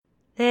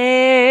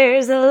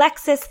there's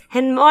Alexis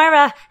and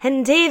Moira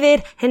and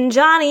David and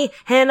Johnny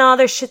and all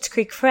their Schitt's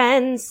Creek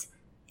friends.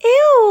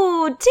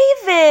 Ew,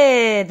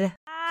 David.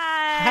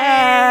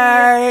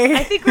 Hey.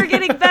 I think we're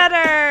getting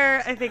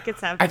better. I think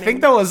it's happening. I think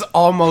that was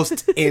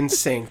almost in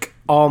sync.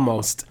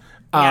 Almost.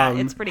 Yeah,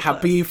 it's pretty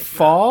happy close.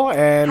 fall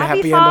and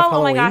happy end of fall.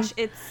 Halloween. Oh my gosh,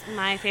 it's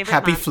my favorite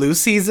Happy month. flu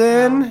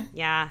season. Oh,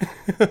 yeah.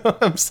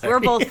 I'm sorry. We're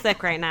both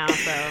sick right now,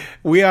 so.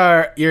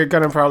 You're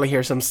going to probably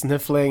hear some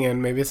sniffling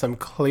and maybe some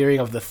clearing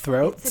of the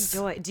throats. It's a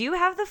joy. Do you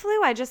have the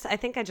flu? I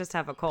think I just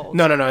have a cold.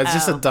 No. It's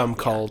just a dumb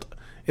cold.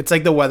 It's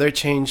like the weather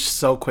changed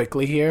so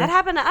quickly here. That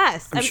happened to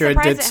us. I'm sure it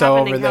surprised did so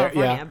happened over in there.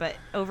 California, Yeah. but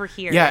over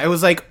here. Yeah, it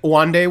was like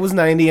one day was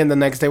 90 and the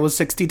next day was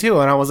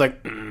 62. And I was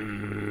like,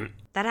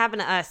 That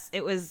happened to us.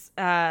 It was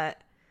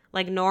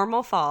like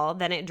normal fall.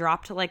 Then it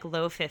dropped to like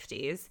low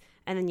 50s.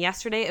 And then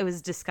yesterday it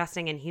was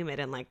disgusting and humid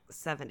and like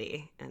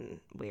 70 and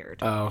weird.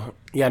 oh,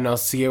 yeah, no,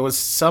 see, it was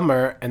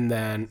summer and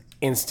then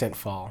instant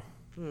fall.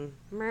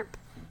 Merp.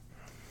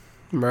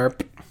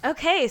 Merp.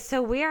 Okay, so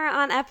we are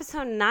on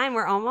episode 9.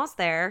 We're almost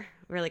there.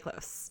 Really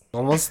close.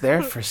 Almost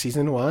there for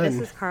season 1.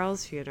 This is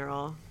Carl's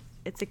funeral.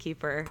 It's a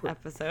keeper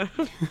episode.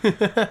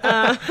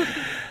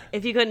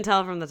 If you couldn't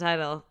tell from the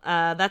title,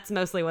 that's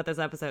mostly what this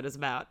episode is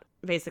about.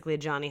 Basically,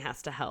 Johnny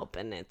has to help,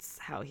 and it's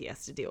how he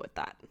has to deal with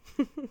that.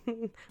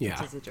 Yeah.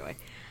 Which is a joy.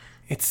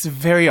 It's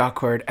very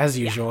awkward, as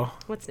usual.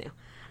 What's new?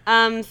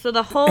 So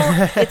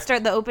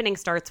the opening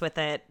starts with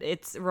it.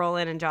 It's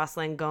Roland and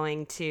Jocelyn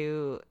going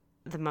to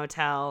the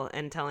motel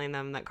and telling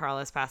them that Carl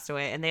has passed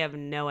away, and they have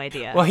no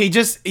idea. Well,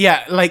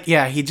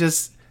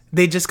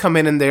 they just come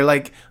in and they're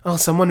like, oh,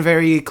 someone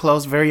very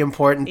close, very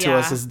important to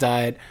us has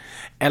died.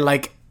 And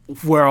like,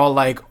 we're all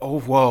like, oh,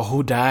 whoa,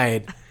 who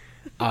died?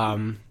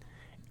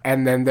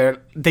 And then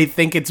they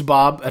think it's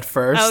Bob at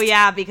first. Oh,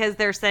 yeah, because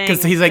they're saying...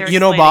 Because he's like, they're you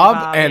know explaining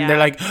Bob? And yeah. they're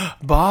like,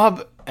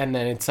 Bob? And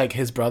then it's like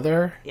his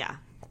brother, Yeah.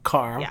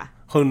 Carl, Yeah.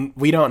 who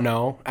we don't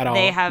know at all.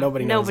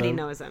 Nobody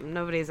knows him.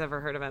 Nobody's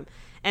ever heard of him.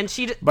 And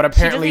she doesn't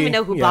apparently, even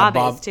know who yeah,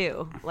 Bob is,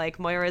 too. Like,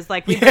 Moira's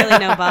like, we barely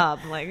know Bob.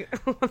 Like,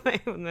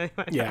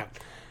 Yeah.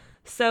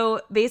 So,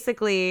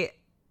 basically,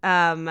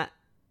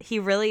 he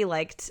really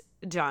liked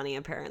Johnny,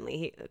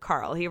 apparently.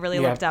 Carl. He really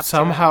looked up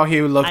somehow to him.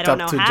 he looked I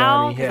don't up know to how,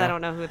 Johnny. because Yeah. I don't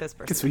know who this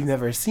person Because is. we've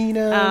never seen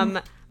him.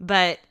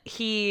 But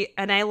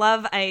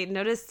I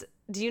noticed,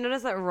 do you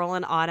notice that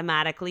Roland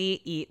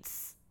automatically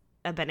eats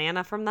a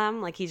banana from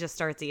them? Like, he just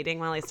starts eating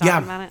while he's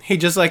talking about it? He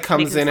just like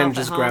comes Makes in and himself at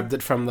just home. grabbed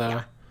it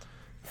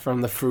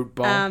from the fruit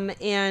bowl.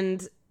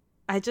 And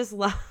I just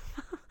love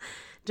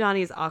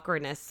Johnny's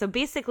awkwardness. So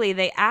basically,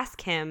 they ask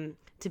him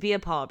to be a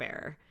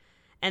pallbearer.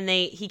 And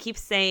he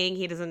keeps saying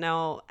he doesn't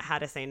know how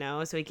to say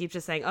no. So he keeps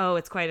just saying, oh,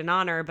 it's quite an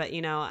honor. But,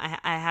 you know, I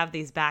have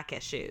these back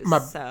issues.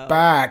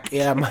 Back.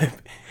 Yeah, my...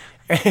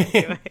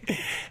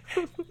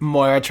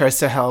 Moira tries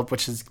to help,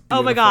 which is beautiful.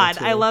 Oh my God.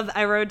 Too.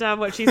 I wrote down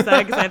what she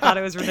said because I thought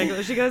it was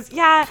ridiculous. She goes,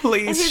 yeah.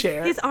 Please and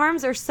share. His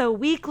arms are so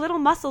weak, little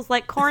muscles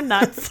like corn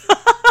nuts.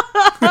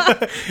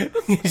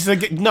 He's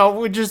like, no,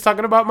 we're just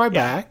talking about my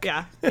back.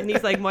 Yeah. And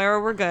he's like,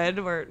 Moira, we're good.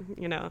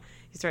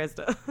 He tries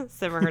to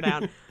simmer her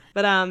down.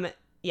 But,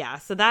 yeah,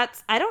 so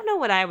I don't know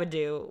what I would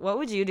do. What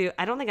would you do?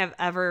 I don't think I've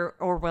ever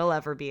or will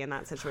ever be in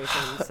that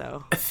situation,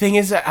 so. The thing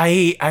is that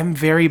I'm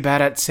very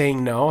bad at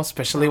saying no,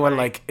 especially when,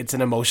 like, it's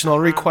an emotional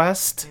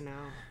request. I know.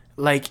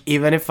 Like,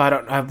 even if I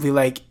don't, I'll be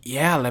like,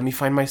 yeah, let me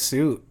find my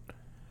suit.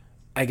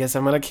 I guess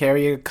I'm going to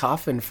carry a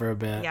coffin for a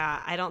bit.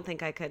 Yeah, I don't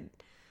think I could.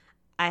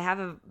 I have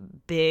a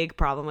big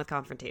problem with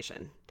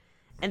confrontation.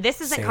 And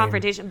this isn't Same.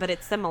 confrontation, but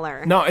it's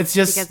similar. No, it's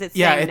just, because it's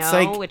yeah, saying it's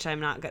no, like, which I'm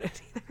not good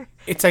at either.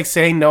 it's like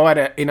saying no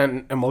in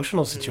an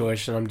emotional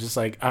situation. I'm just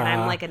like, And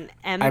I'm like an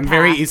empath I'm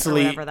very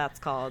easily, or whatever that's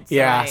called. So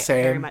yeah, I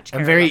same. very much care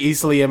I'm very about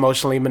easily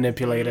emotionally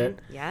manipulated.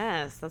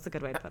 Yes, that's a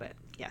good way to put it.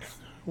 Yes.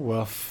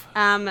 Woof.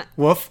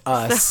 Woof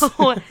us.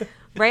 So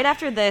right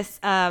after this,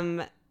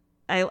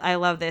 I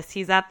love this.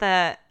 He's at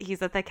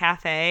the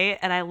cafe,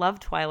 and I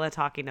love Twyla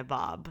talking to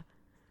Bob.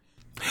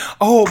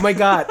 Oh my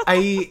God!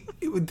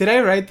 Did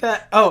I write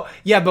that? Oh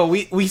yeah, but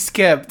we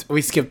skipped a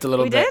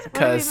little We bit did? What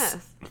did we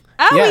miss?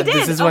 Oh, we did.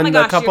 this is Oh when my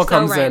the gosh, couple you're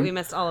comes so right. in. We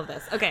missed all of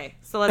this. Okay,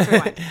 so let's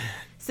rewind.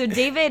 So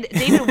David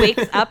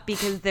wakes up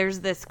because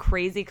there's this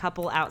crazy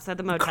couple outside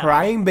the motel.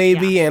 Crying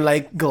baby Yeah. and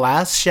like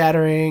glass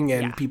shattering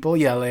and Yeah. people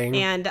yelling.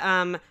 And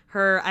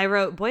I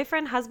wrote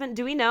boyfriend, husband.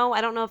 Do we know?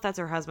 I don't know if that's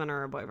her husband or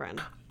her boyfriend.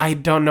 I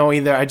don't know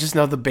either. I just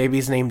know the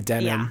baby's named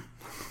Denim. Yeah.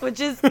 Which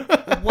is,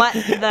 what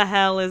the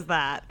hell is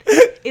that?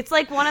 It's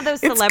like one of those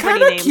celebrity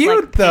kinda names, cute,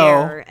 like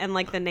though. Pear, and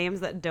like the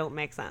names that don't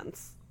make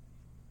sense.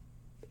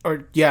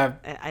 Or yeah,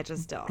 I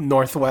just don't.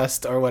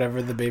 Northwest or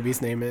whatever the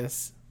baby's name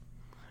is.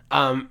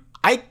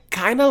 I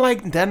kind of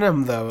like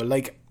Denim though.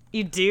 Like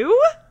You do?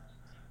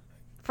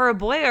 For a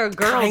boy or a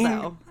girl,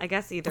 though? I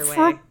guess either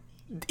way.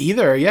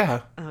 Either,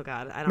 yeah. Oh,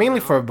 God. I don't Mainly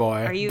know. for a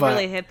boy. Are you but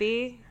really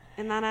hippie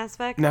in that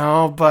aspect?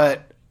 No,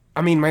 but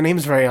I mean, my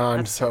name's Rayon,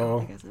 That's true. so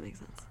I guess that makes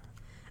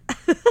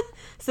sense.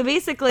 So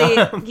basically,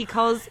 he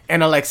calls.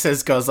 And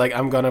Alexis goes like,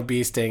 "I'm gonna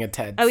be staying at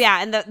Ted's." Oh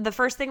yeah, and the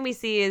first thing we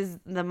see is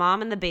the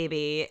mom and the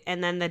baby,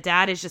 and then the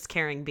dad is just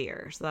carrying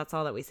beer. So that's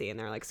all that we see, and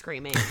they're like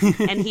screaming.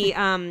 And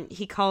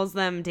he calls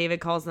them. David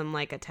calls them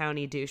like a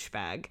towny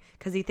douchebag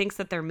because he thinks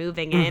that they're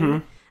moving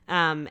in.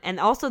 And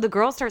also the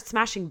girl starts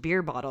smashing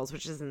beer bottles,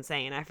 which is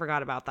insane. I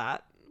forgot about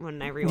that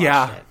when I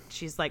rewatched it.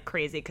 She's like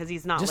crazy because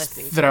he's not just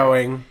listening.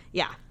 Throwing.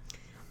 Yeah.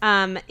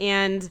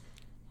 And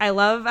I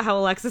love how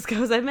Alexis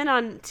goes, I've been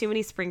on too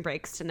many spring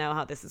breaks to know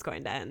how this is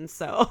going to end,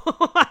 so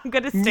I'm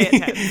going to stay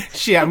at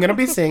Ted's. Yeah, I'm going to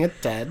be staying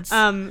at Ted's.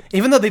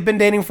 Even though they've been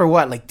dating for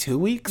what, like 2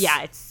 weeks?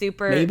 Yeah, it's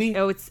super... Maybe?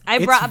 Oh,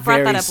 I brought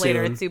that up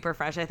later. Soon. It's super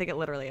fresh. I think it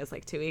literally is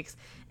like 2 weeks.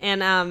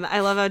 And I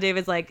love how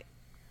David's like,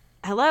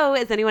 hello,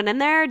 is anyone in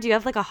there? Do you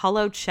have like a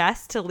hollow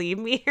chest to leave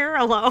me here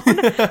alone?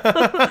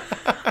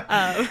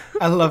 I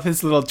love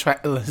his little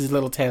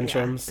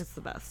tantrums. Yeah, it's the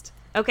best.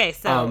 Okay,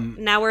 so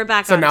now we're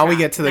back so on now track. we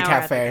get to the now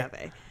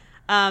cafe.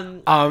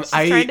 Twyla's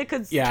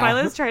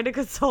trying to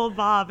console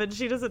Bob, and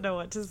she doesn't know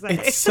what to say.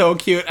 It's so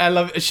cute. I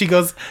love it. She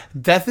goes,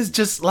 "Death is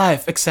just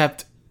life,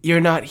 except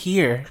you're not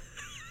here."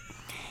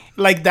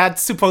 Like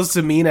that's supposed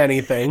to mean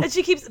anything. And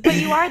she keeps, but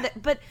you are,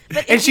 but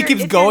and she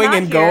keeps going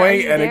and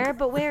going, and there,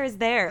 but where is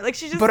there? Like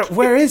she just. But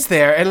where is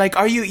there? And like,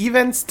 are you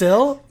even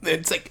still?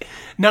 It's like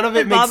none of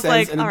it makes Bob's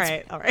sense.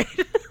 Like, all right.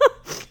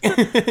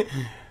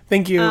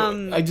 Thank you.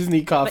 I just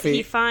need coffee. But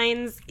he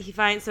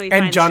finds.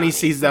 And Johnny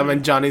sees them,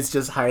 and Johnny's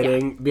just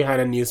hiding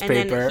behind a newspaper.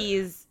 And then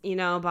he's,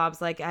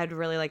 Bob's like, I'd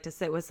really like to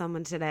sit with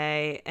someone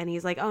today. And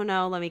he's like, oh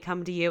no, let me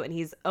come to you. And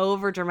he's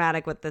over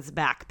dramatic with this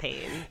back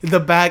pain. The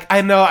back,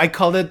 I know, I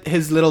called it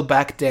his little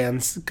back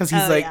dance. Because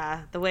he's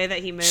the way that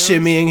he moves.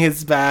 Shimmying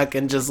his back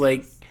and just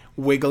like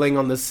wiggling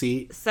on the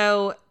seat.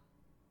 So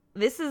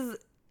this is,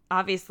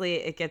 obviously,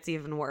 it gets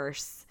even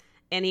worse.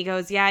 And he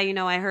goes, yeah,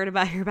 I heard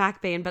about your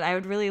back pain, but I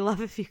would really love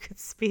if you could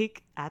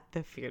speak at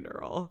the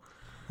funeral.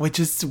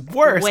 Which is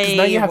worse, because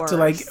now you have to,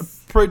 like,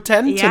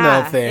 pretend to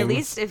know things. At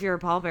least if you're a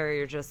pallbearer,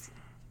 you're just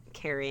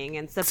carrying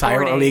and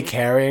supporting. Silently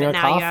carrying a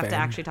now coffin. You have to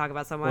actually talk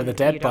about someone with a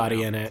dead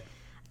body in it.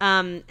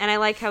 And I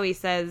like how he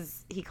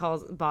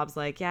calls Bob's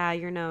like, yeah,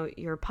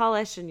 you're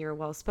polished and you're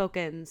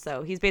well-spoken.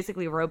 So he's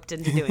basically roped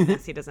into doing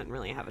this. He doesn't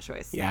really have a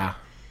choice. Yeah.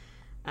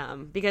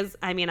 Because,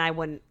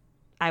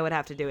 I would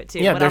have to do it too.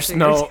 Yeah,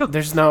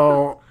 there's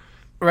no,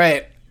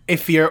 right.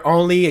 If your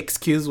only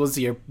excuse was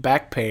your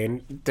back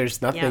pain,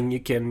 there's nothing you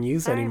can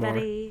use anymore.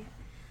 Buddy.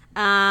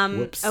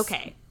 Whoops.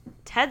 Okay.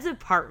 Ted's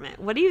apartment.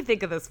 What do you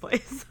think of this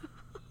place?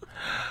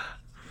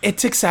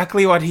 It's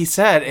exactly what he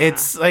said. Yeah.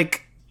 It's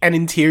like an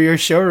interior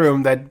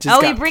showroom that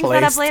just got he brings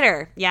placed. that up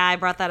later. Yeah, I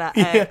brought that up.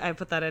 Yeah. I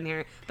put that in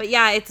here. But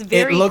yeah, it's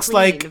very looks clean,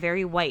 like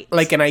very white.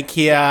 Like an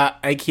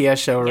IKEA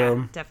showroom.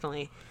 Yeah,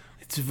 definitely.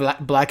 It's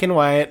black and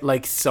white,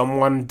 like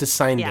someone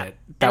designed it.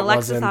 That and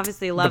Alexis wasn't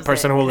obviously loves the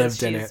person who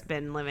lived in it. She's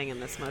been living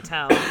in this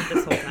motel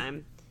this whole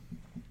time.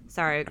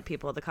 Sorry,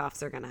 people, the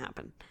coughs are going to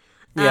happen.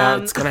 Yeah,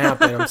 it's going to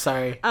happen. I'm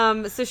sorry.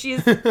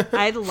 So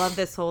I love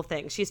this whole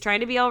thing. She's trying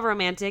to be all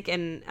romantic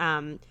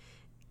and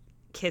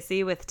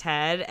kissy with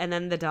Ted, and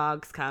then the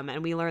dogs come,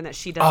 and we learn that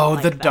she doesn't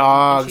like them.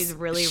 Dogs. And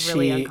she's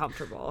really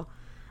uncomfortable.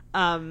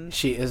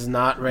 She is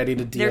not ready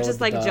to deal with They're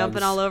just like dogs.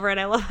 jumping all over, and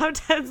I love how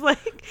Ted's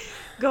like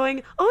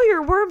going, oh,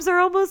 your worms are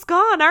almost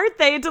gone, aren't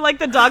they? To like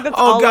the dog that's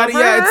all over.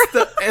 Yeah,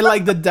 it's and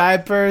like the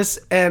diapers,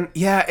 and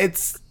yeah,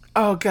 it's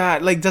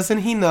God, like doesn't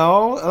he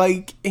know?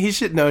 Like he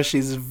should know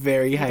she's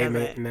very high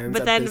maintenance.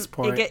 But then at this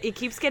point. It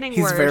keeps getting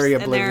He's worse. very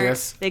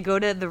oblivious. They go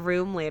to the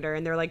room later,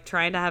 and they're like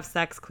trying to have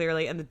sex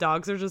clearly, and the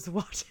dogs are just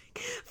watching.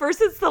 First,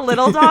 it's the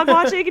little dog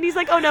watching, and he's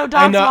like, "Oh no, dogs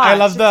I know. watch. I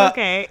love it's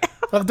okay."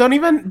 Don't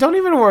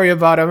even worry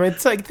about them.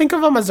 It's like think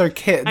of them as our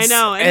kids. I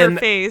know, and her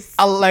face,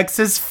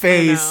 Alexa's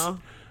face.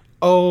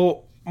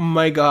 Oh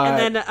my god!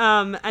 And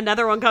then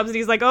another one comes, and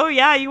he's like, "Oh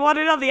yeah, you want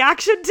in on the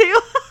action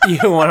too?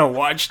 You want to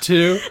watch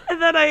too?"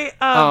 And then I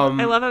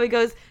love how he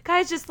goes,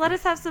 "Guys, just let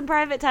us have some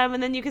private time,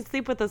 and then you can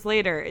sleep with us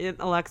later." And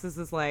Alexis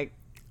is like,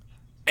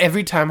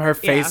 every time her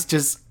face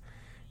just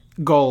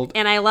gold.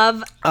 And I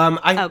love. Go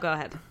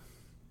ahead.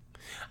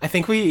 I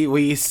think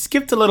we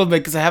skipped a little bit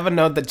because I have a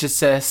note that just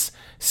says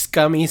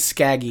scummy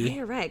scaggy. Oh,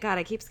 you're right. God,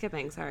 I keep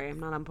skipping. Sorry, I'm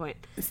not on point.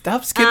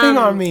 Stop skipping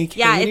on me,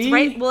 Katie. Yeah, it's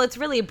right. Well, it's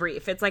really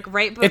brief. It's like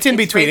right before. It's in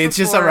between. Right it's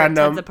just a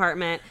random. Ted's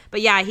apartment.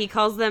 But yeah, he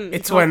calls them. He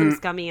calls them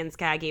scummy and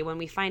scaggy when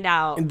we find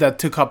out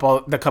the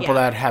couple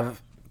that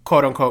have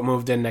quote unquote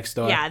moved in next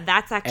door. Yeah,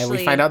 that's actually. And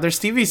we find out they're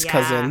Stevie's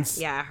cousins.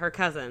 Yeah, her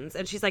cousins,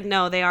 and she's like,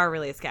 no, they are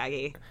really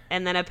scaggy.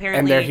 And then apparently,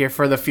 and they're here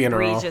for the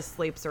funeral. Bree just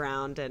sleeps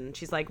around, and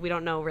she's like, we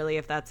don't know really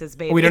if that's his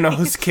baby. We don't know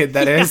whose kid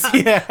that is.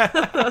 Yeah.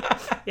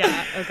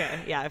 Yeah. Okay.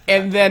 Yeah.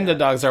 And then the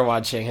dogs are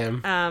watching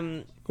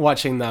him.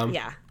 Watching them.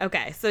 Yeah.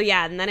 Okay. So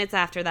yeah, and then it's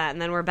after that,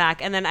 and then we're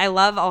back, and then I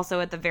love also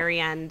at the very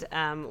end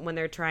when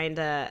they're trying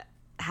to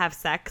have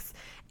sex,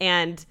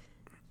 and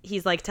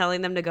he's like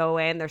telling them to go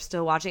away, and they're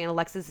still watching, and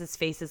Alexis's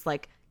face is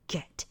like,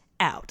 get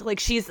out. Like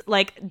she's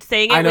like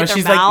saying it. I know, with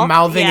she's her mouth. Like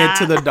mouthing it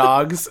to the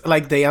dogs,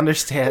 like they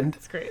understand.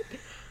 It's great.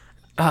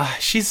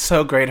 She's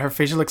so great. Her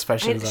facial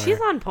expressions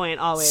she's on point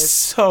always.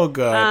 So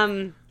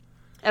good.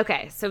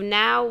 Okay, so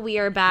now we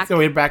are back. So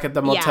we're back at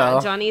the motel. Yeah,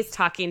 Johnny's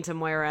talking to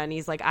Moira, and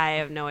he's like, I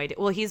have no idea.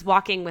 Well, he's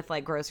walking with,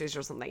 like, groceries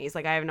or something. He's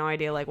like, I have no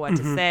idea, like, what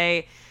to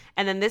say.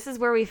 And then this is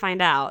where we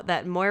find out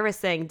that Moira's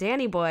saying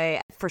Danny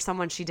Boy for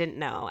someone she didn't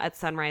know at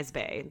Sunrise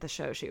Bay, the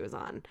show she was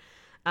on.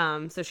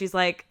 So she's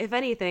like, if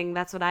anything,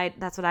 that's what I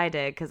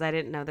did, because I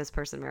didn't know this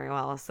person very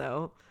well.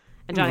 So,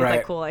 and Johnny's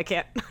like, cool, I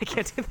can't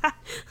do that.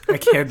 I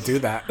can't do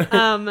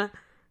that.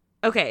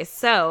 Okay,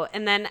 so,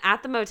 and then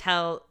at the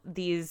motel,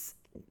 these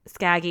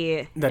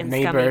scaggy The and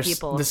neighbors, scummy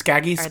people, the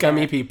scaggy,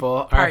 scummy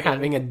people are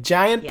having a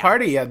giant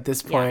party at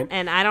this point.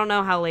 And I don't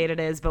know how late it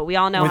is, but we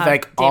all know with how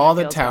like David all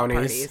the feels about townies.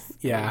 parties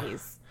Yeah, when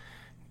he's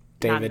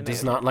David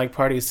does not like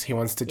parties. He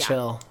wants to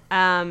chill.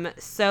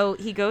 So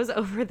he goes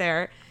over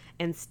there,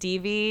 and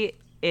Stevie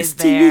is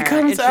Stevie there.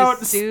 comes and out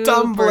she's super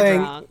stumbling.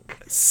 drunk.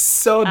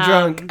 So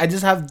drunk. I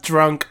just have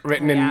drunk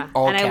written in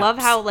all and caps. I love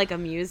how like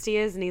amused he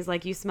is, and he's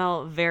like, "You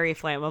smell very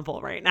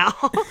flammable right now."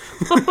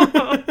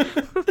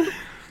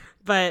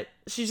 But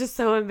she's just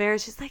so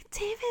embarrassed. She's like,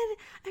 "David,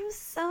 I'm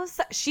so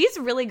sorry." She's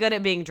really good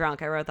at being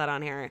drunk. I wrote that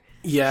on here.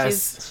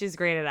 Yes, she's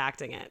great at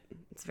acting it.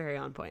 It's very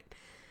on point.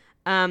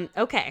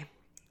 Okay,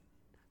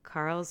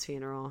 Carl's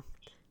funeral.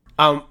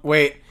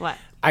 Wait. What?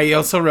 I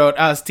also wrote,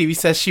 Stevie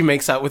says she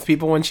makes out with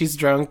people when she's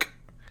drunk.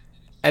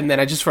 And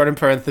then I just wrote in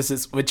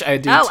parentheses, which I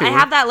do too. Oh, I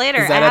have that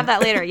later.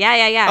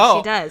 Yeah. Oh.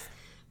 She does.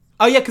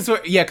 Oh, yeah,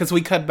 because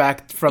we cut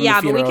back from the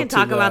funeral. Yeah, but we can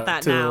talk about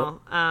that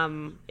now,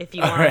 if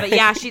you want. Right. But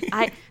yeah,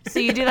 so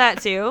you do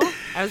that too?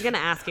 I was going to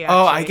ask you, actually.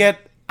 Oh,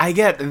 I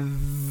get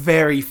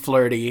very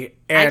flirty.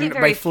 And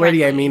very by flirty,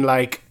 friendly. I mean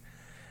like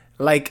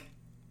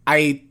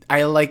I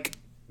like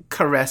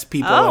caress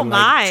people and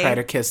my. like try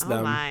to kiss them.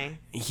 Oh, my.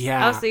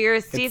 Yeah. Oh, so you're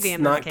a Stevie it's in this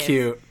not case.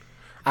 cute.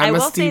 I I'm a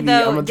will Stevie. say,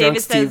 though, I'm a drunk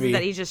David says Stevie.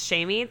 that he just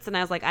shame eats, and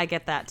I was like, I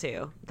get that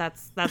too.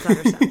 That's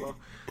understandable.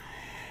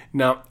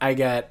 No, I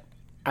get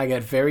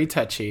very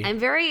touchy.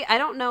 I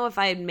don't know if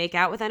I'd make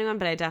out with anyone,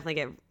 but I definitely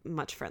get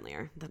much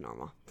friendlier than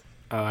normal.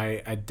 Oh,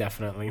 I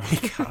definitely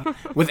make out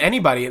with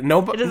anybody.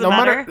 No doesn't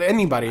matter matter?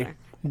 anybody.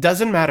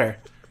 Doesn't matter.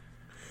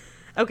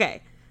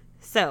 Okay,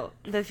 so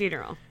the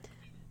funeral.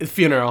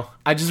 Funeral.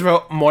 I just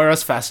wrote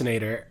Moira's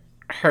fascinator.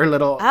 Her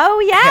little. Oh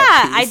yeah,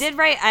 headpiece. I did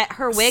write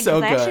her wig. So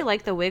 'Cause I actually good.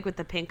 like the wig with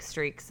the pink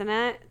streaks in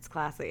it. It's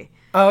classy.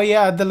 Oh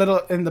yeah, the little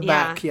in the Yeah,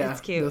 back. Yeah,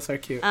 it's cute. those are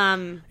cute.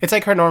 Um, It's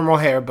like her normal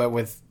hair, but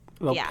with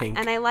little yeah, pink.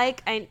 and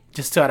I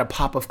Just to add a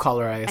pop of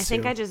color, I assume. I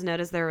think I just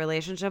noticed their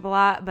relationship a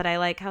lot, but I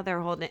like how they're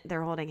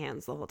holding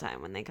hands the whole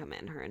time when they come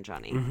in. Her and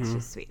Johnny. It's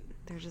just sweet.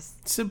 They're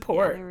just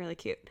support. Yeah, they're really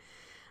cute.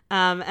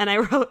 And I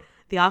wrote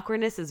the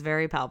awkwardness is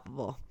very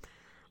palpable.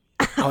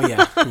 Oh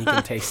yeah, you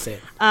can taste it.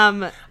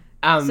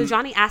 So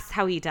Johnny asks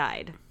how he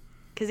died.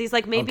 Because he's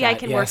like, maybe I God,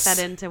 can yes. work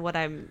that into what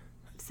I'm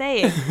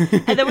saying.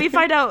 And then we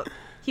find out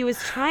he was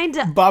trying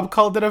to... Bob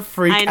called it a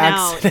freak I know.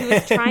 accident. He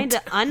was trying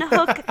to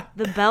unhook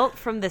the belt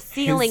from the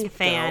ceiling His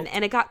fan, belt.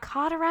 and it got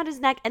caught around his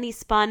neck, and he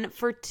spun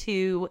for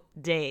 2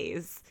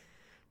 days.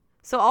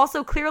 So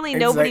also, clearly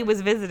nobody like-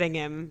 was visiting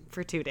him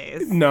for 2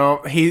 days.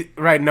 No,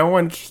 no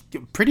one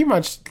pretty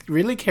much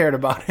really cared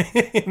about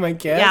him, I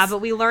guess. Yeah, but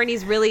we learn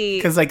he's really...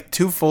 Because like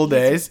 2 full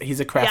days, he's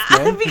a Yeah,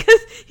 craftsman.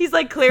 because he's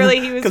like, clearly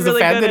he was 'Cause the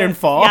really fan good didn't at,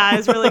 fall. Yeah,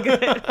 he's really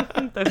good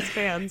at those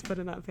fans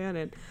putting that fan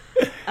in.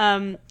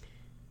 And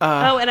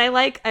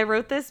I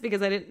wrote this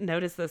because I didn't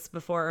notice this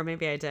before, or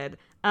maybe I did.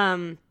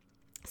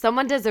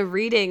 Someone does a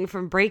reading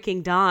from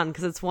Breaking Dawn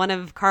because it's one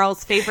of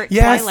Carl's favorite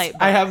Twilight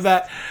books. I have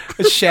that.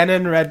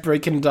 Shannon read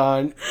Breaking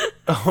Dawn.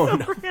 Oh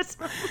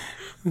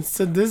no!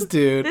 So this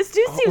dude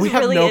seems we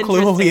have really no clue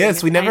who he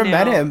is. interesting. We never I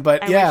met know. him,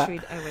 but yeah,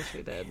 I wish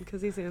we did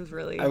because he seems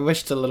really. I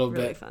wished a little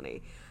really bit.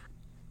 funny.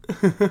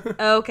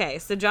 Okay,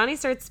 so Johnny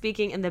starts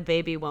speaking, and the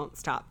baby won't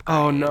stop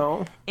crying. Oh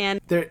no! And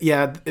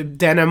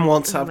Denim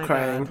won't stop my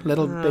crying. God.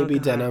 Little Oh, baby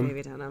God, Denim.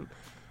 Baby Denim.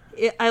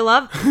 I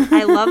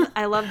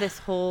love this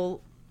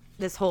whole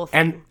thing.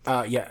 And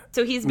yeah.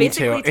 So he's me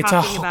basically too. It's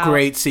talking a about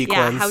great sequence.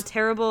 Yeah, how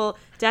terrible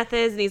death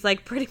is, and he's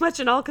like pretty much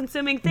an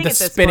all-consuming thing the at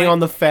this spinning point. on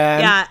the fan.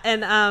 Yeah,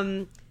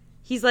 and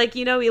he's like,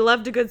 he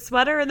loved a good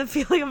sweater and the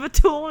feeling of a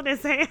tool in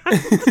his hand.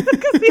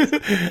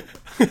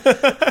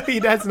 He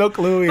has no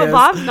clue who he But is.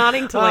 Bob's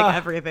nodding to like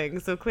everything,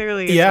 so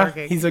clearly it's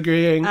working. he's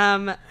agreeing.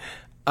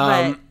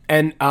 But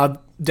And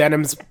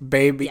Denim's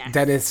baby,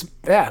 Yes.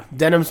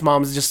 Denim's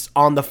mom's just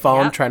on the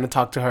phone Yep. trying to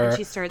talk to her And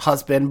she starts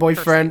husband,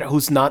 boyfriend,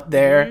 who's not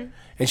there, Mm-hmm.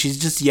 and she's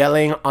just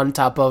yelling on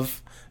top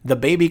of the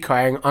baby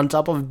crying, on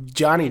top of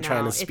Johnny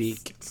trying to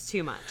speak. It's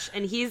too much,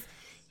 and he's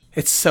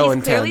So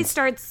intense. clearly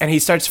starts and he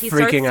starts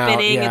freaking out.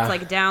 spinning. Yeah. It's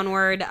like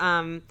downward.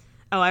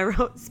 I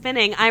wrote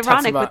spinning.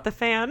 Ironic about- with the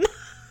fan.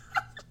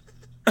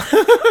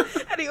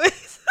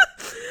 Anyways,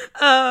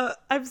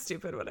 I'm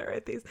stupid when I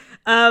write these.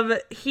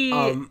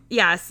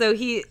 So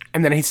he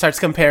and then he starts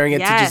comparing it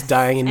to Yes. just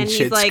dying in And he's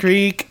Schitt's like-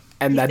 Creek,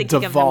 and he's that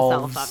thinking devolves.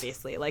 of himself,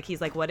 obviously. Like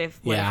he's like, what if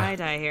Yeah. I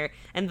die here,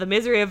 and the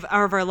misery of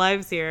our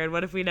lives here, and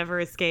what if we never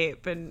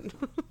escape, and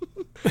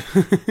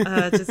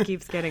it just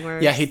keeps getting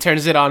worse. Yeah, he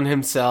turns it on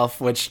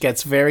himself, which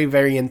gets very,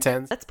 very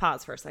intense. Let's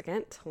pause for a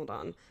second. Hold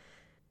on.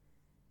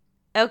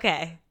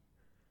 Okay.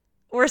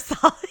 we're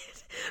solid.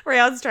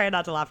 Rayon's trying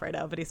not to laugh right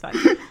now, but he's fine.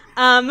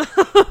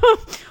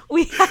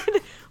 We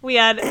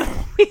had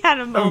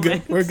a moment. I'm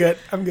good. We're good.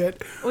 I'm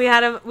good. We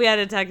had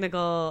a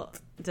technical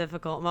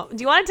difficult moment.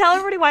 Do you want to tell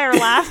everybody why you're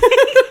laughing?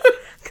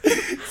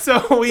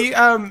 So we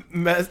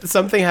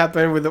something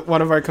happened with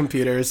one of our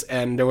computers,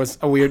 and there was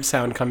a weird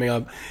sound coming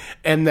up.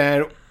 And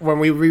then when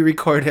we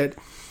re-recorded,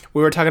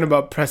 we were talking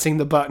about pressing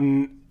the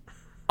button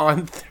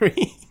on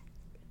 3.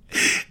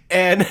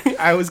 And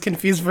I was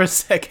confused for a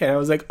second. I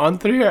was like, on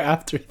 3 or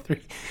after 3?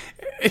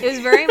 It was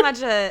very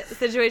much a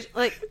situation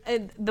like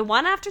the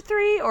one after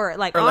 3 or on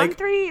like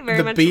 3. Very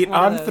the much beat one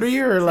on of those 3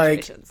 or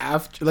like situations.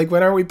 after. Like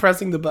when are we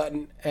pressing the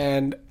button?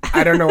 And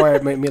I don't know why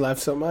it made me laugh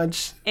so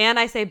much. And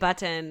I say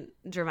button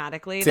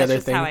dramatically. The That's other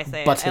just thing, how I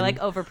say button. it. I like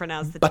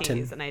overpronounce the Button.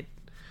 T's, and I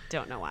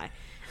don't know why.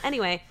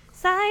 Anyway,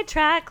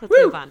 sidetrack. Let's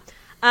move on.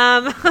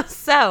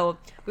 So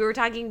we were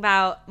talking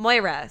about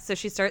Moira. So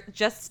she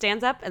just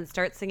stands up and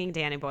starts singing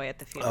Danny Boy at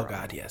the funeral. Oh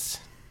God,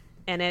 yes.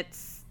 And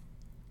it's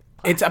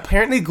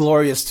apparently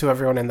glorious to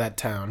everyone in that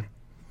town.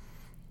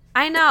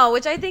 I know,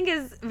 which I think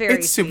is very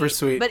It's super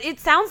sweet. But it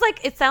sounds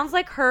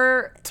like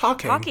her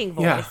Talking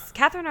voice. yeah.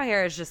 Catherine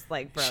O'Hara is just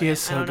like brilliant. She is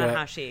so I don't good. know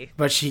how she.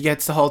 But she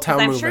gets the whole town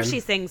I'm moving. sure she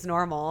sings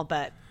normal,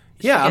 but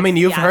Yeah, I mean,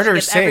 you've heard she her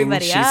gets sing.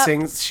 everybody She up.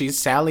 sings. She's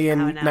Sally in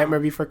Oh, no. Nightmare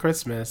Before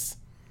Christmas.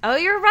 Oh,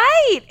 you're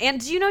right.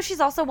 And do you know she's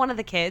also one of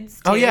the kids?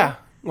 Too? Oh yeah,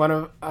 one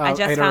of. I just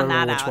don't found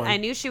that remember which out. one. I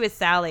knew she was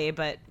Sally,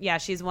 but yeah,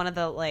 she's one of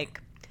the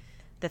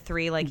the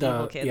 3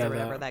 evil kids or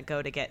whatever that go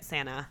to get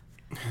Santa.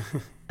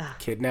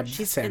 Kidnapped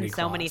She's Santa in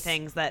so many Claus.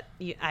 things that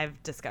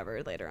I've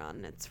discovered later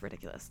on. It's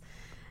ridiculous.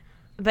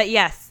 But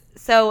yes,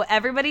 so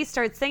everybody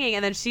starts singing,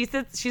 and then she's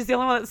the only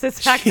one that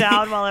sits back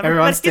down while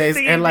everyone stays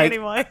singing and like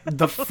Danny Boy.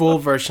 the full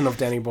version of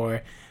Danny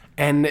Boy,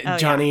 and Oh,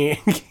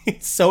 Johnny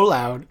is so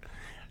loud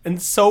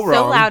and so wrong.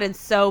 So loud and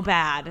so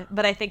bad,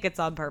 but I think it's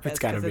on purpose. It's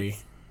gotta 'cause be.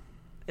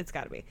 It's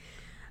gotta be.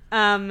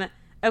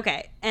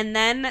 Okay, and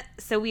then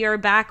so we are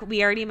back.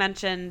 We already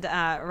mentioned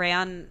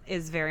Rayon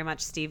is very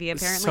much Stevie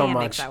apparently, So and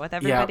much. makes out with Yeah.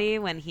 everybody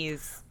when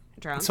he's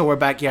drunk. So we're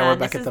back. Yeah, we're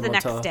back this at the is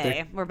motel. next day.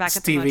 They're- We're back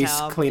Stevie's at the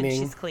motel. cleaning. And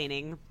she's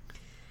cleaning,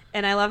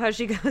 and I love how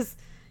she goes.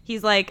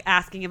 He's like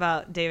asking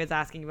about David's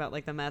asking about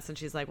like the mess, and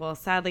she's like, "Well,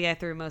 sadly, I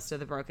threw most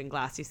of the broken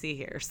glass you see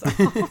here." So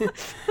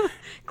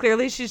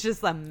clearly, she's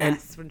just a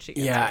mess when she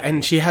gets Yeah, ready.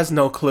 and she has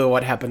no clue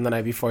what happened the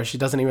night before. She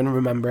doesn't even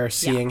remember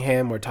seeing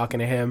him or talking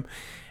to him.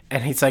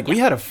 And he's like, we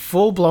had a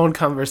full-blown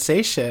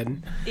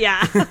conversation.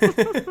 Yeah.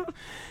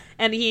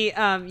 And he,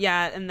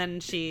 and then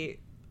she.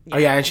 Oh,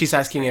 yeah, and she's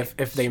asking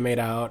if they made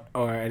out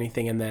or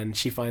anything, and then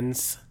she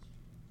finds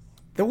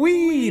the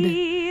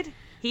weed.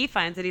 He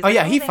finds it. He's Oh, like,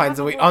 yeah, he they finds have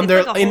the weed. whole- On it's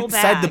their, like a whole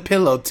inside the bag.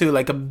 pillow, too,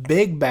 like a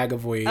big bag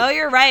of weed. Oh,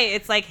 you're right.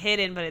 It's like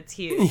hidden, but it's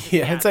huge.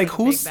 Yeah, it's like, a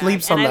who big bag.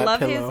 sleeps on and that I love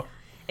pillow?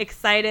 His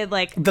excited,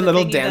 like The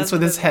little thing he dance does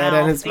with his head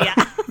and his Yeah.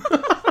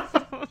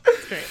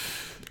 It's great.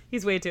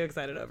 He's way too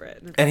excited over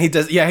it. And he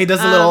does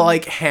a little,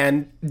 like,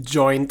 hand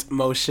joint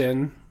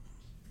motion.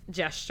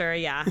 Gesture,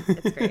 yeah.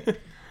 It's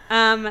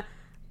great.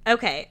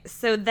 Okay,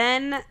 so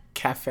then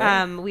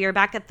Cafe. we are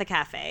back at the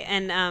cafe,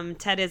 and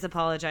Ted is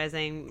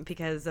apologizing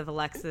because of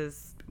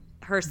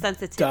her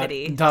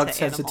sensitivity Dog to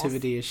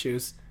sensitivity animals.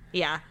 issues.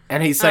 Yeah.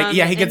 And he's like,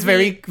 he gets and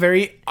very,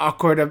 very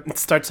awkward and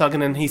starts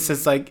talking, and he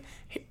says, like,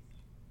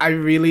 I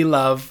really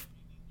love,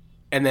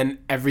 and then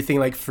everything,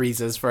 like,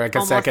 freezes for, like, a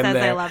Almost second says,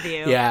 there. "I love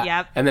you." Yeah.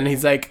 Yep. And then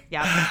he's like,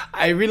 Yep.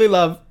 I really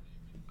love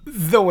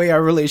the way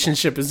our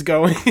relationship is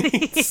going.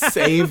 He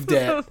saved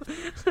it.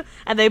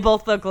 And they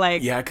both look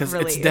like Yeah, because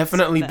it's relieved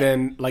definitely that-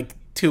 been, like,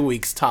 2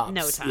 weeks tops.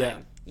 no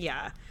time.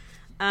 Yeah.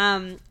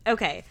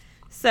 Okay.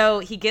 So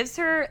he gives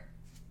her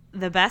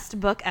the best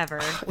book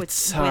ever, which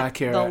so with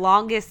accurate. the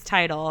longest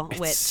title,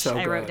 which so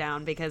I wrote good.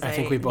 down because I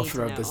think we need both to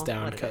wrote this know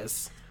down what it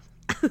is.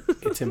 because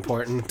it's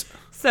important.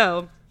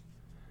 So,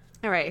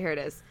 all right, here it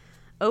is.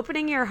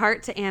 Opening Your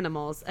Heart to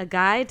Animals, a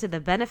guide to the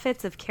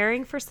benefits of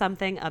caring for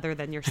something other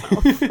than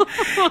yourself.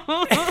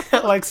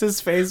 Alexa's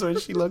face when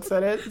she looks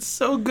at it, it's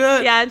so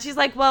good. Yeah, and she's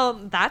like, well,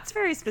 that's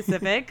very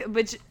specific,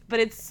 but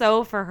it's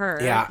so for her.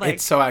 Yeah, like,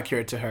 it's so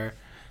accurate to her.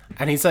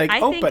 And he's like, I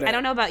open think, it. I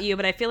don't know about you,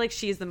 but I feel like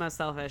she's the most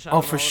selfish.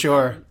 Oh, for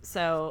sure.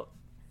 So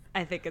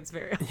I think it's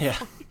very. Yeah.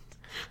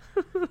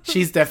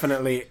 It's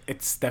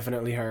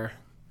definitely her.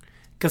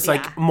 Because, Yeah.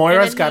 like,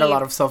 Moira's And then got a he-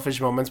 lot of selfish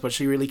moments, but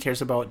she really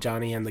cares about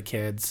Johnny and the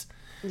kids.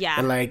 Yeah.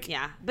 And, like,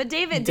 yeah. But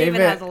David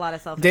has a lot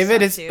of selfish David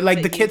stuff is, too, like,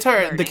 but the kids he's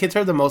are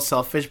learning. the most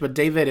selfish, but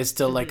David is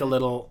still, like, Mm-hmm. a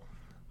little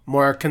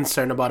more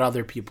concerned about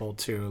other people,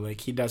 too. Like,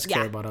 he does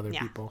care Yeah, about other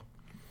yeah. people.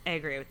 I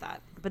agree with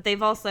that. But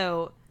they've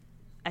also,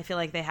 I feel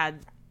like they had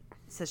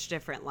such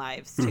different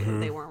lives too.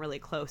 They weren't really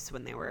close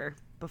when they were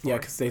before. Yeah,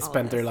 because they all of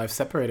spent their this. life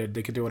separated.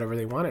 They could do whatever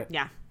they wanted.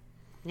 Yeah.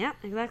 Yeah,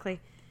 exactly.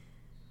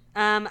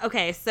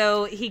 Okay,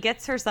 so he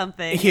gets her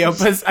something. He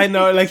opens, I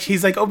know, like,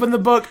 he's like, open the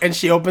book, and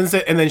she opens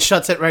it and then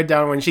shuts it right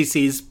down when she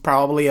sees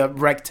probably a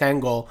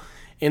rectangle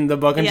in the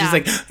book, and Yeah. she's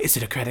like, is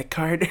it a credit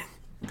card?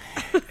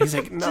 He's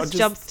like, no, just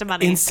jumps to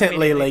money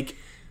instantly, immediately. like,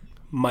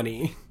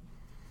 money.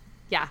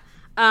 Yeah.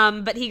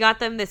 But he got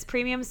them this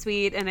premium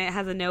suite, and it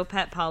has a no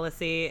pet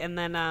policy. And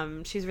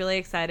then she's really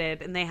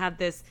excited, and they have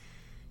this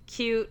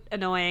cute,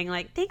 annoying,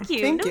 like, thank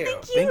you,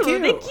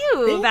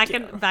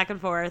 back and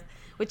forth,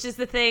 which is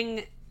the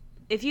thing.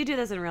 If you do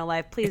this in real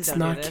life, please don't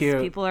do this.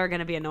 Cute. People are going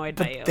to be annoyed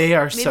by you. They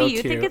are Maybe so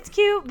you think it's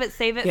cute, but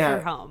save it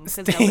for home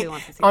because nobody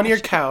wants to see it. On your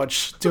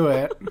couch, do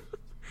it.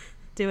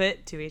 Do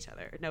it to each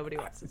other. Nobody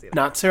wants to see that.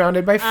 Not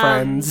surrounded by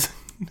friends.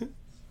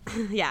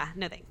 Yeah,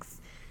 no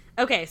thanks.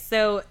 Okay,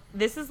 so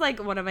this is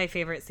like one of my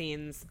favorite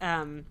scenes.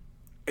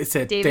 It's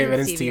David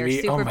and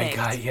Stevie. Oh my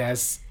god,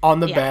 yes. On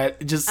the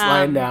bed, just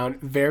lying down,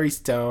 very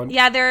stoned.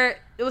 Yeah,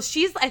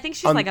 I think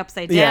she's like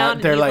upside down,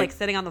 and he's like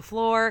sitting on the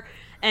floor.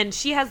 And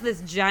she has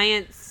this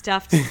giant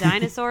stuffed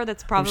dinosaur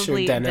that's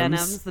probably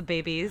Denim's, the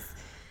babies.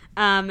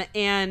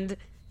 And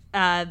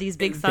these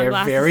big sunglasses.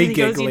 They're very and he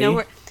goes, giggly. you know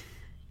where?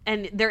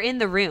 And they're in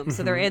the room.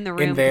 So they're in the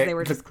room because they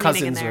were just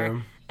cleaning in there.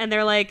 Room. And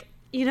they're like,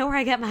 you know where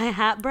I get my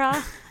hat,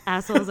 brah?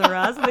 Assholes are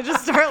us. And they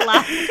just start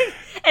laughing.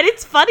 And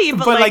it's funny,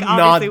 but like not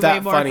obviously that way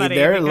more funny.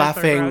 They're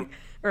laughing. They're drunk,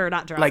 or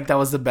not drunk. Like that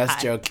was the best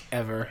joke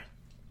ever.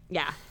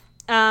 Yeah.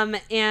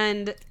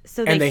 And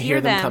so they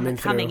hear them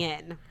coming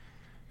in.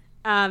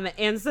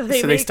 And so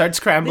they start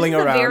scrambling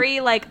around. This is a very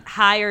like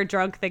high or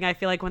drunk thing. I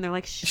feel like when they're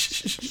like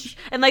shh,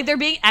 and like they're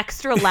being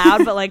extra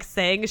loud, but like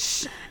saying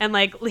shh and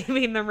like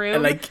leaving the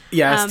room. And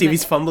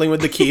Stevie's fumbling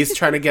with the keys,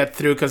 trying to get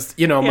through because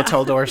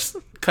motel doors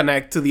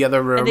connect to the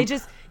other room. And they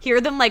just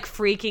hear them like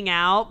freaking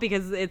out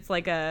because it's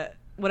like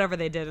whatever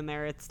they did in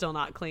there. It's still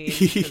not clean.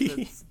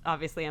 It's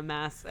obviously a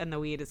mess, and the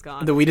weed is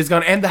gone. The weed is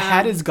gone, and the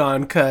hat is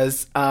gone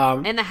because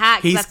and the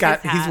hat.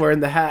 He's wearing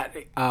the hat.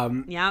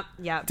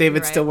 Yep.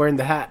 David's still wearing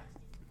the hat.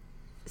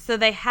 So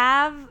they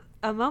have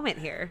a moment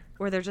here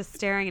where they're just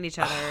staring at each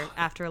other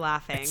after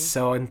laughing. It's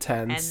so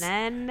intense.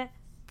 And then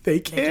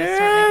they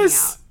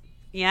kiss.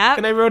 Yeah.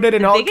 And I wrote it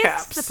in all caps.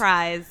 Biggest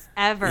surprise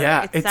ever.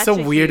 Yeah, it's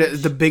so weird.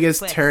 The biggest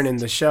twist. Turn in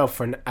the show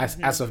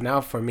as of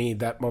now for me,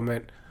 that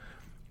moment.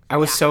 I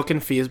was so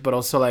confused, but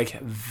also like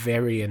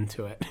very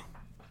into it.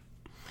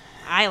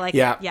 I like it.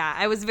 Yeah,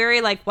 I was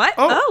very like, what?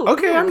 Oh,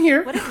 okay, I'm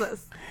here. What is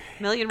this?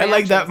 I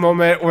like that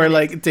moment where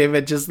like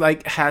David just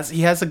like has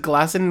a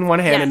glass in one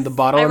hand and the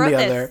bottle in the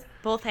other,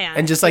 both hands,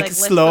 and just like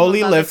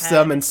slowly lifts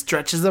them and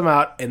stretches them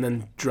out and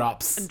then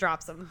drops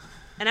them.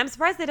 And I'm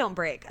surprised they don't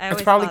break.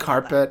 It's probably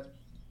carpet.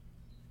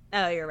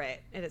 Oh, you're right.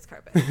 It is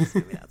carpet.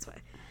 Maybe that's why.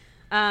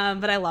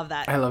 But I love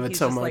that. I love it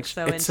so much. Like,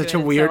 so it's such a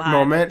weird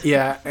moment.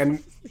 Yeah,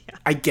 and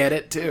I get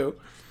it too.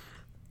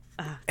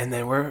 And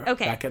then we're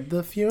back at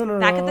the funeral.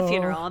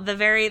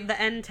 The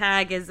end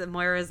tag is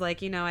Moira's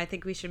like, I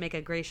think we should make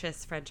a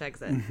gracious French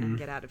exit and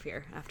get out of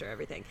here after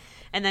everything.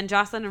 And then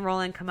Jocelyn and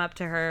Roland come up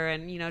to her,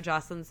 and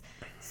Jocelyn's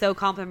so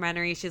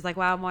complimentary. She's like,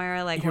 "Wow,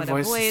 Moira, like your what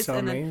a voice!" Is so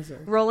and then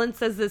amazing. Roland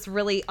says this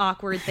really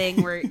awkward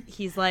thing where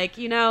he's like,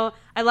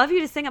 "I love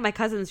you to sing at my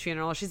cousin's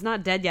funeral. She's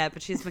not dead yet,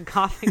 but she's been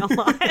coughing a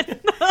lot."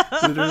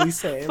 Literally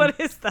saying, "What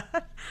is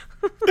that?"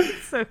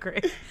 It's so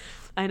great.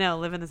 I know,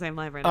 living the same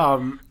life right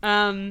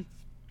now.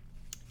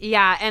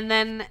 Yeah, and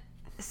then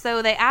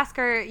so they ask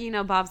her,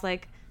 Bob's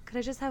like, could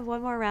I just have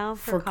one more round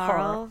for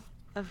Carl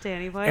of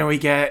Danny Boy? And we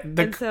get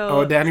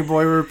the Danny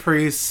Boy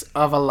reprise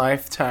of a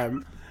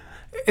lifetime.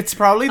 It's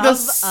probably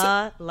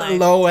the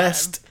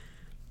lowest,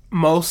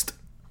 most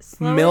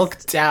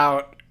milked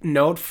out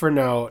note for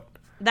note.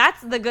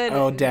 That's the good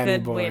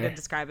way to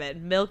describe it.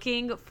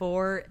 Milking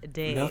for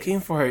days.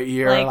 Milking for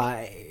your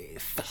life.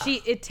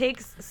 It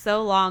takes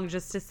so long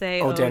just to say,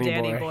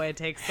 Danny Boy. It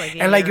takes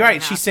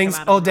like she sings,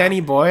 Danny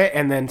Boy,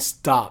 and then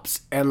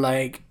stops. And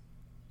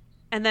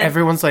then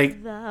everyone's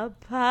like, the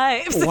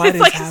pipes. What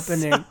is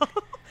happening?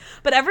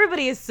 But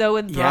everybody is so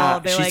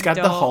enthralled. Yeah, she's got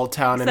the whole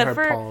town in her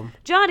palm.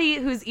 Johnny,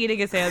 who's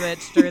eating a sandwich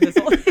during this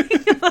whole thing.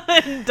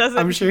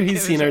 I'm sure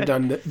he's seen her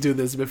do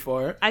this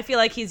before. I feel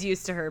like he's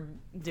used to her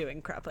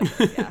doing crap like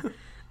this,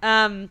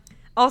 yeah.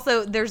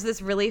 Also, there's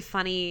this really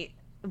funny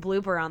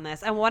blooper on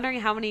this. I'm wondering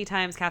how many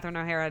times Catherine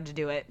O'Hara had to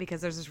do it, because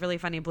there's this really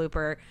funny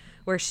blooper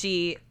where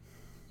she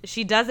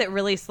does it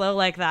really slow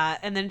like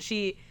that, and then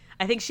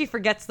I think she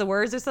forgets the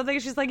words or something.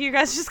 She's like, you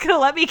guys just gonna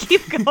let me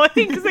keep going?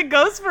 Because it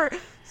goes for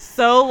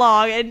so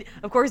long. And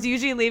of course,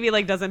 Eugene Levy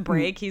doesn't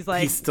break. He's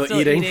still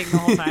eating the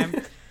whole time.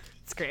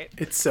 It's great.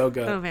 It's so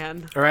good. Oh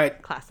man. All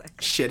right. Classic.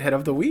 Shithead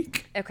of the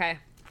week. Okay.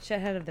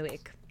 Shithead of the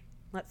week.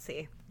 Let's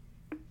see.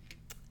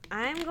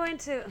 I'm going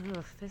to...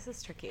 this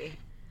is tricky.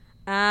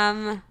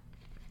 I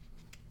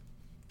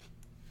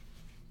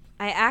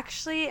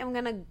actually am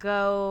going to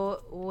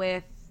go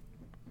with...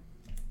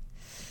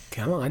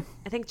 Come on.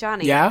 I think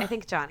Johnny. Yeah? I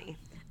think Johnny.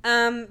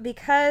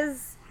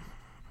 Because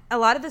a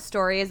lot of the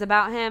story is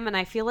about him, and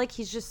I feel like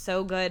he's just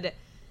so good.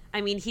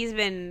 I mean,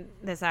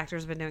 this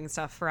actor's been doing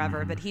stuff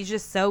forever, but he's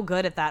just so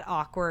good at that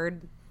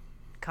awkward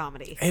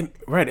comedy.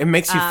 It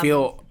makes you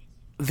feel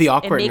the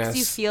awkwardness. It makes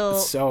you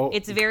feel...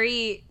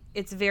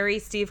 It's very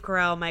Steve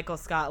Carell, Michael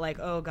Scott, like,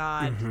 oh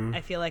God,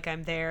 I feel like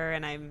I'm there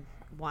and I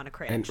want to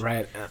cringe.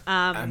 And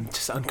I'm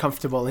just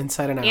uncomfortable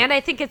inside and out. And I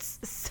think it's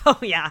so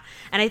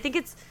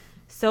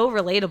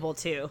relatable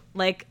too.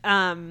 Like,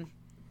 I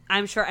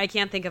I'm sure I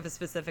can't think of a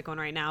specific one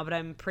right now, but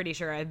I'm pretty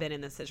sure I've been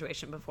in this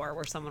situation before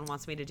where someone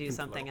wants me to do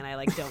something and I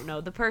like don't know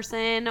the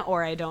person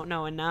or I don't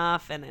know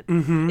enough, and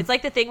it's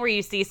like the thing where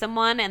you see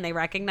someone and they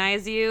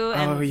recognize you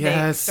and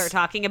they start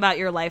talking about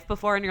your life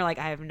before and you're like,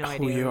 I have no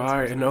idea who you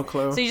are and no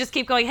clue. So you just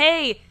keep going,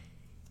 hey,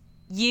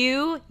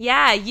 you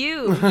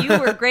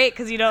were great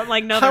because you don't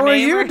like know their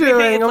name. How are you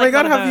doing? Oh my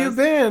god, have you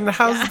been?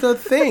 How's the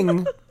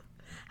thing?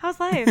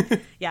 How's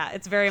life? Yeah,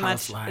 it's very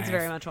much one of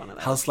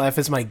those. House life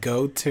is my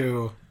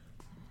go-to.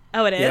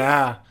 Oh, it is?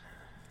 Yeah.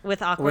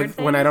 With awkward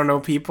things? When I don't know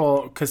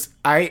people, because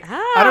I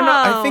don't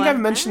know, I think I've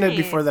mentioned it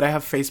before that I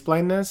have face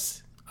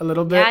blindness a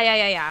little bit.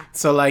 Yeah.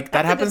 So like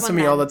that happens to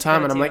me all the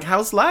time and I'm like,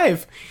 how's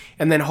life?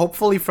 And then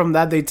hopefully from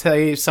that they tell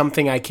you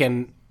something I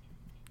can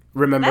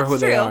remember who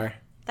they are.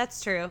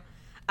 That's true.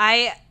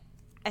 I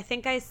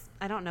think I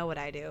don't know what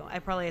I do. I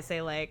probably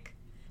say like,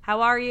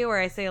 how are you? Or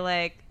I say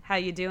like, how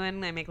you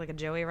doing? I make like a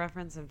Joey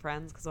reference in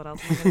Friends because what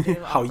else am I going to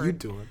do? How you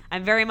doing?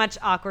 I'm very much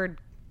awkward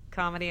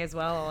comedy as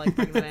well. I'll like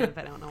bring that in if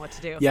I don't know what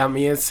to do. Yeah,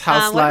 me it's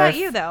house life. What about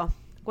you though?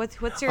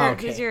 What's your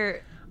who's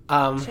your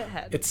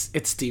shithead?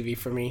 It's Stevie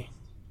for me,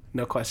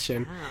 no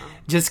question. Oh.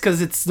 Just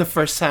because it's the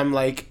first time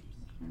like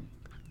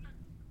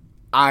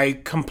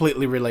I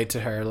completely relate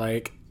to her.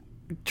 Like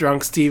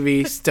drunk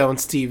Stevie,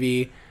 stoned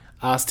Stevie,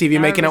 Stevie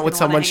making out with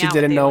someone she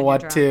didn't know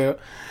what to.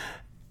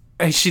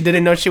 She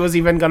didn't know she was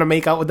even gonna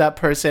make out with that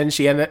person.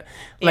 She ended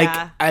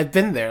I've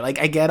been there. Like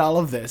I get all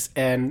of this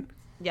and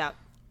yeah.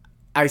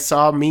 I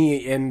saw me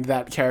in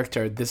that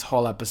character this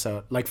whole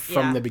episode, like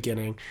from the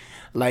beginning,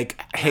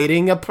 like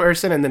hating a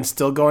person and then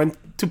still going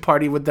to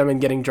party with them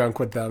and getting drunk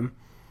with them.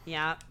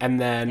 Yeah.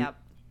 And then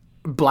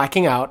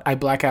blacking out. I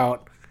black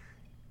out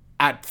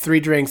at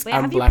 3 drinks. Wait,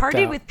 I'm have you blacked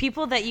partied out. With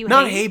people that you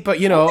Not hate, but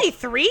you know. Only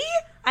 3?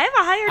 I have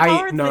a higher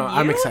tolerance than you.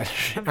 I'm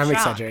exaggerating. I'm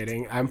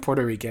exaggerating. I'm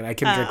Puerto Rican. I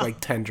can drink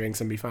like 10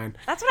 drinks and be fine.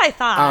 That's what I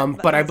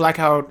thought. But I black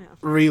out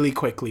really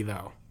quickly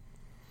though.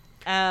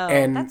 Oh,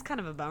 and that's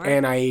kind of a bummer.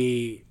 And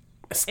I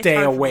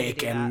stay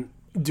awake and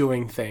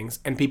doing things,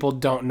 and people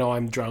don't know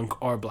I'm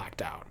drunk or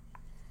blacked out.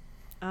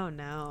 Oh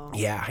no.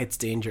 Yeah, it's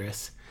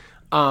dangerous.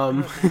 Oh,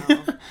 no.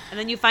 And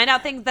then you find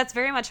out things. That's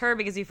very much her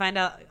because you find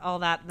out all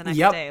that the next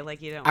day.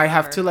 Like you don't. I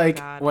have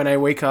to when I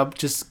wake up,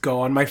 just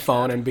go on my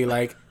phone and be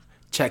like,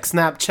 check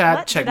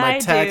Snapchat, check my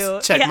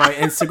text, check my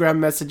Instagram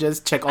messages,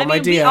 check all my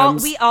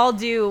DMs. We all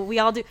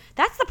do.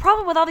 That's the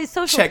problem with all these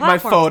social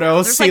platforms. Check my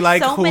photos, There's, see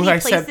so who I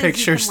sent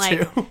pictures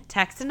to.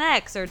 Text an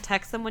ex or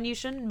text someone you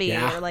shouldn't be.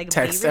 Yeah, or like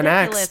text be an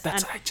ridiculous. ex.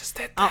 That's I just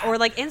did that. Or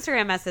like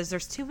Instagram message.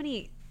 There's too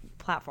many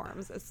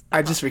platforms.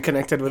 I just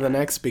reconnected with an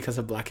ex because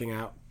of blacking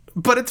out.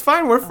 But it's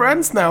fine. We're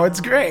friends now.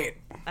 It's great.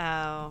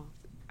 Oh.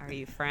 Are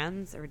you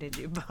friends or did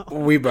you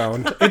bone? We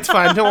boned. It's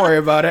fine. Don't worry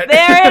about it.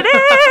 There it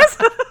is.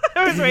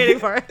 I was waiting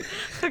for it.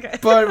 Okay.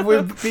 But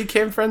we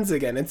became friends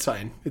again. It's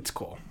fine. It's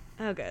cool.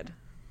 Oh, good.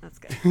 That's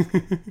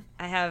good.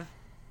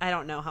 I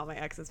don't know how my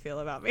exes feel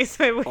about me,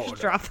 so we should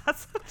drop that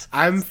subject.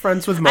 I'm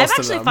friends with most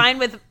of them. I'm actually fine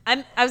with.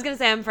 I was gonna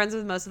say I'm friends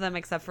with most of them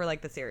except for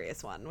like the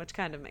serious one, which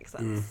kind of makes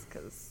sense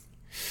because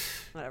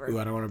whatever. Ooh,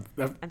 I don't want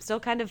to. I'm still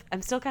kind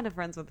of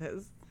friends with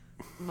his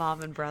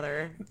mom and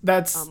brother.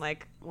 That's on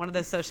like one of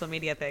those social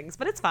media things,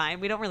 but it's fine.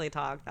 We don't really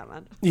talk that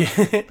much.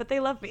 Yeah, but they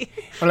love me.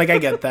 Well, like I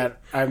get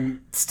that.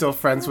 I'm still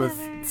friends with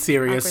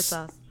serious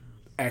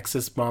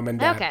ex's mom and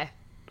dad. Okay.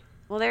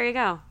 Well, there you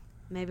go.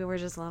 Maybe we're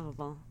just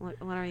lovable. What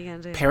are you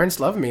gonna do? Parents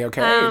love me.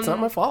 Okay, it's not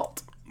my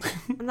fault.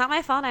 Not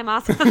my fault. I'm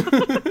awesome.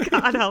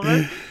 God help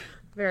it.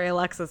 Very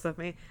Alexis of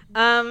me.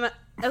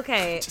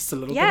 Okay. Just a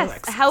little bit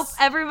Alexis. Help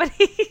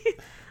everybody.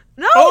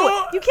 No,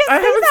 you can't say I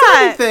haven't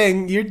that. said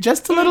anything. You're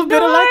just a little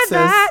bit Alexis.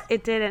 That.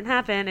 It didn't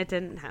happen.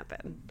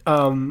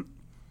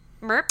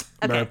 Merp.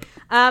 Okay.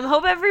 Merp.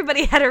 Hope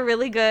everybody had a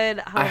really good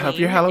Halloween. I hope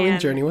your Halloween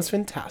journey was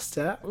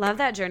fantastic. Love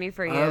that journey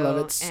for you. I love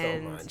it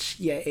so much.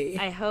 Yay.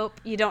 I hope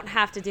you don't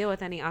have to deal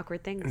with any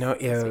awkward things. No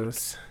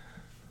yes.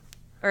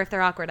 Or if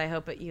they're awkward, I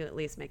hope that you at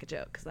least make a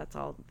joke because that's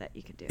all that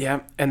you can do.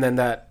 Yeah, and then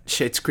that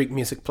Schitt's Creek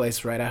music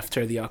plays right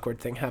after the awkward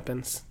thing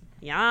happens.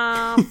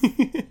 Yeah.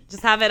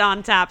 Just have it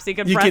on tap so you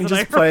can You press can it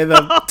just play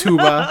the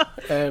tuba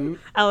and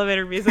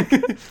elevator music.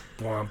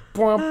 Bwomp,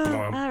 bwomp,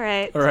 bwomp. All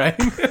right. All right.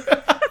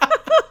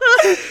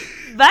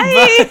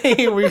 Bye.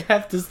 Bye. We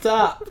have to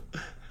stop.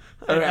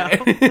 All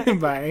right.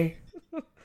 Bye.